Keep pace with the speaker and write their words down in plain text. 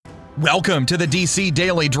Welcome to the DC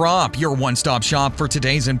Daily Drop, your one-stop shop for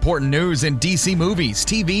today's important news in DC movies,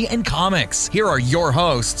 TV, and comics. Here are your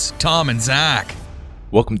hosts, Tom and Zach.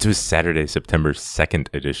 Welcome to Saturday, September 2nd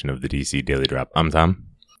edition of the DC Daily Drop. I'm Tom.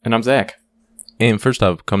 And I'm Zach. And first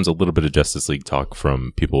off comes a little bit of Justice League talk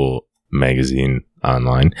from People Magazine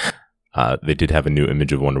online. They did have a new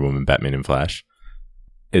image of Wonder Woman, Batman, and Flash.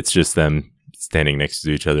 It's just them standing next to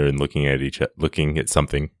each other and looking at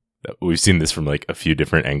something. We've seen this from like a few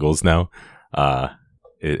different angles now.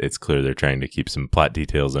 It's clear they're trying to keep some plot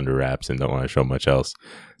details under wraps and don't want to show much else.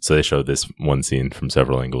 So they showed this one scene from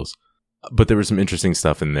several angles. But there was some interesting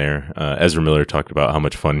stuff in there. Ezra Miller talked about how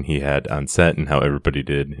much fun he had on set and how everybody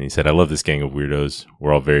did. And he said, I love this gang of weirdos.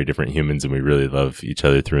 We're all very different humans and we really love each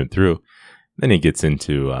other through and through. Then he gets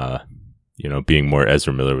into, being more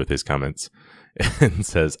Ezra Miller with his comments. And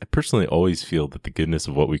says, I personally always feel that the goodness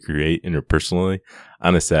of what we create interpersonally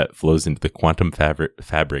on a set flows into the quantum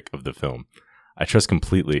fabric of the film. I trust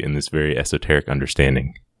completely in this very esoteric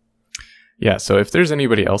understanding. Yeah, so if there's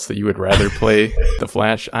anybody else that you would rather play the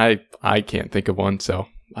Flash, I can't think of one. So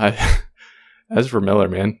Ezra Miller,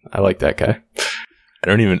 man, I like that guy. I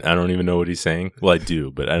don't even know what he's saying. Well, I do,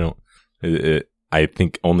 but I don't. I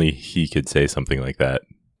think only he could say something like that.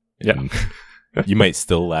 Yeah. You might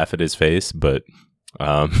still laugh at his face, but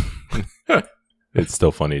it's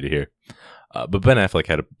still funny to hear. But Ben Affleck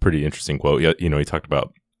had a pretty interesting quote. He talked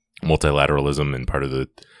about multilateralism, and part of the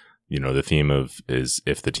theme of is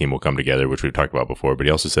if the team will come together, which we've talked about before. But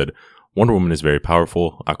he also said Wonder Woman is very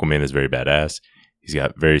powerful. Aquaman is very badass. He's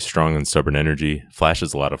got very strong and stubborn energy. Flash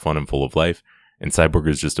is a lot of fun and full of life. And Cyborg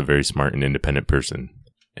is just a very smart and independent person.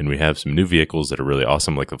 And we have some new vehicles that are really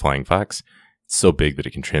awesome, like the Flying Fox. So big that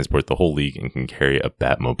it can transport the whole league and can carry a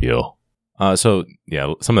Batmobile. So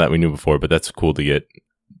yeah, some of that we knew before, but that's cool to get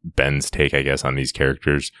Ben's take, I guess, on these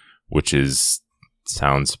characters, which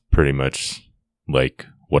sounds pretty much like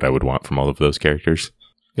what I would want from all of those characters.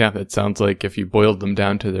 Yeah, that sounds like if you boiled them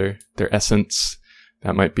down to their essence,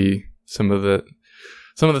 that might be some of the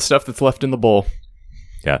stuff that's left in the bowl.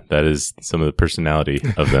 Yeah, that is some of the personality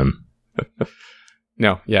of them.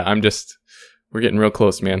 No, yeah, we're getting real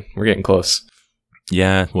close, man. We're getting close.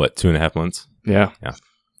 Yeah, what, 2.5 months? Yeah.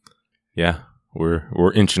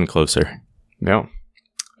 We're inching closer. No.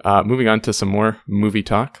 Moving on to some more movie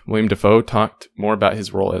talk. William Dafoe talked more about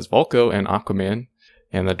his role as Vulko and Aquaman,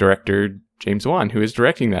 and the director James Wan, who is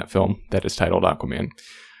directing that film that is titled Aquaman.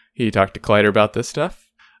 He talked to Collider about this stuff.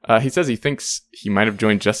 He says he thinks he might have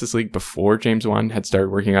joined Justice League before James Wan had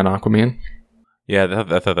started working on Aquaman. Yeah,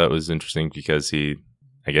 I thought that was interesting because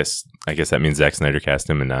I guess that means Zack Snyder cast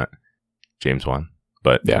him and not James Wan.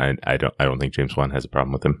 But yeah, I don't think James Wan has a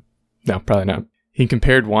problem with him. No, probably not. He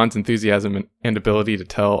compared Wan's enthusiasm and ability to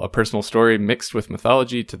tell a personal story mixed with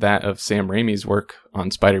mythology to that of Sam Raimi's work on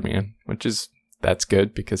Spider-Man, that's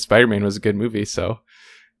good because Spider-Man was a good movie. So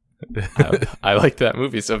I like that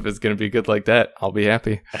movie. So if it's going to be good like that, I'll be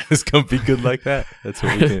happy. It's going to be good like that. That's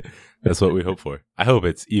what we hope for. I hope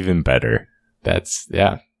it's even better.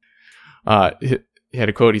 Yeah. He had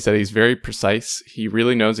a quote. He said he's very precise. He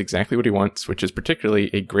really knows exactly what he wants, which is particularly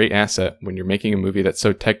a great asset when you're making a movie that's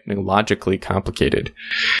so technologically complicated.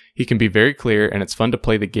 He can be very clear, and it's fun to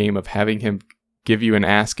play the game of having him give you an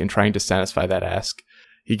ask and trying to satisfy that ask.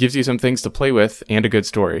 He gives you some things to play with and a good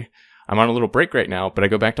story. I'm on a little break right now, but I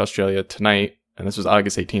go back to Australia tonight, and this was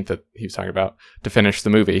August 18th that he was talking about, to finish the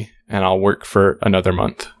movie, and I'll work for another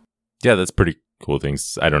month. Yeah, that's pretty cool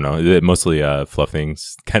things. I don't know. Mostly fluff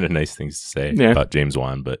things, kind of nice things to say about James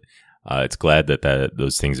Wan, but it's glad that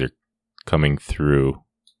those things are coming through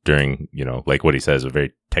during, like what he says, a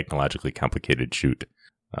very technologically complicated shoot,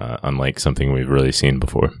 unlike something we've really seen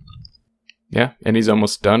before. Yeah, and he's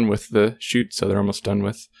almost done with the shoot, so they're almost done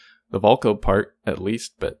with the Vulko part, at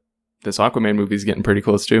least, but this Aquaman movie is getting pretty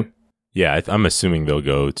close too. Yeah, I'm assuming they'll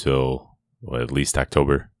go till at least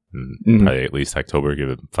October. Probably at least October, give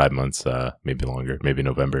it 5 months, maybe longer, maybe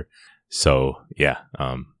November. So yeah,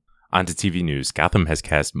 on to TV news. Gotham has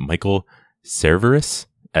cast Michael Cerveris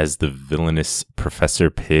as the villainous Professor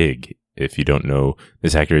Pig. If you don't know,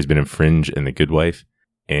 this actor has been in Fringe and The Good Wife,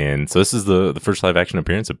 and so this is the first live action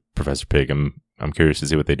appearance of Professor Pig. I'm curious to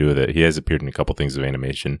see what they do with it. He has appeared in a couple things of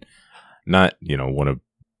animation, not one of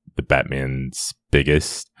the Batman's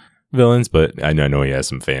biggest villains, but I know he has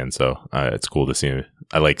some fans, so it's cool to see.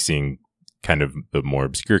 I like seeing kind of the more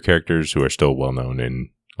obscure characters who are still well known in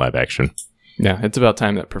live action. Yeah, it's about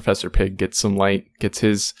time that Professor Pig gets some light, gets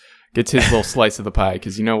his little slice of the pie,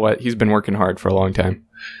 because you know what? He's been working hard for a long time.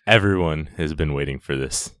 Everyone has been waiting for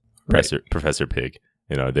this, right. Professor Pig.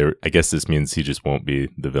 I guess this means he just won't be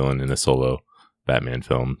the villain in a solo Batman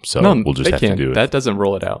film. So No, we'll just they have can't. to do it. That doesn't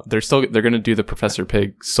roll it out. They're going to do the Professor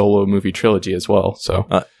Pig solo movie trilogy as well. So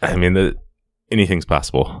I mean, anything's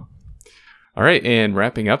possible. All right, and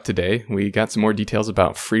wrapping up today, we got some more details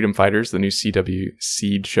about Freedom Fighters, the new CW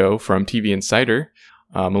Seed show from TV Insider.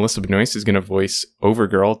 Melissa Benoist is going to voice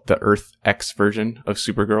Overgirl, the Earth X version of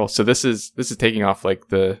Supergirl. So this is taking off like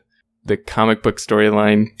the comic book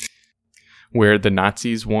storyline where the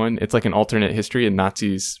Nazis won. It's like an alternate history, and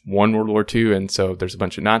Nazis won World War II, and so there's a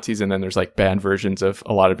bunch of Nazis, and then there's like bad versions of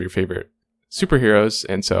a lot of your favorite superheroes,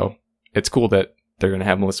 and so it's cool that they're going to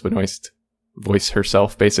have Melissa Benoist voice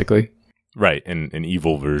herself, basically. Right, and an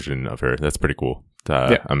evil version of her. That's pretty cool.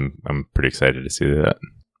 Yeah. I'm pretty excited to see that.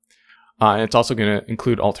 And it's also going to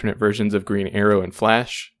include alternate versions of Green Arrow and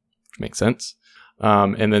Flash, which makes sense.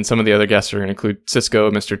 And then some of the other guests are going to include Cisco,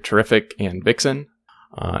 Mr. Terrific, and Vixen.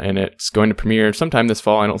 And it's going to premiere sometime this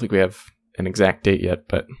fall. I don't think we have an exact date yet,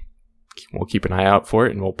 but we'll keep an eye out for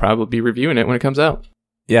it, and we'll probably be reviewing it when it comes out.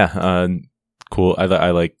 Yeah, cool.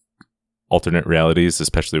 I like alternate realities,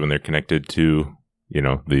 especially when they're connected to,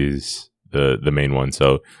 the main one.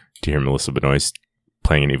 So to hear Melissa Benoist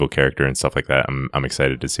playing an evil character and stuff like that, I'm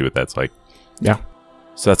excited to see what that's like. Yeah.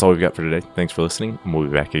 So that's all we've got for today. Thanks for listening, and we'll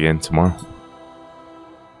be back again tomorrow.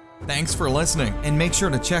 Thanks for listening, and make sure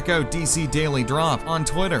to check out DC Daily Drop on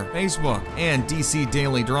Twitter, Facebook, and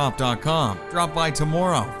DCDailyDrop.com. Drop by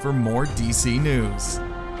tomorrow for more DC news.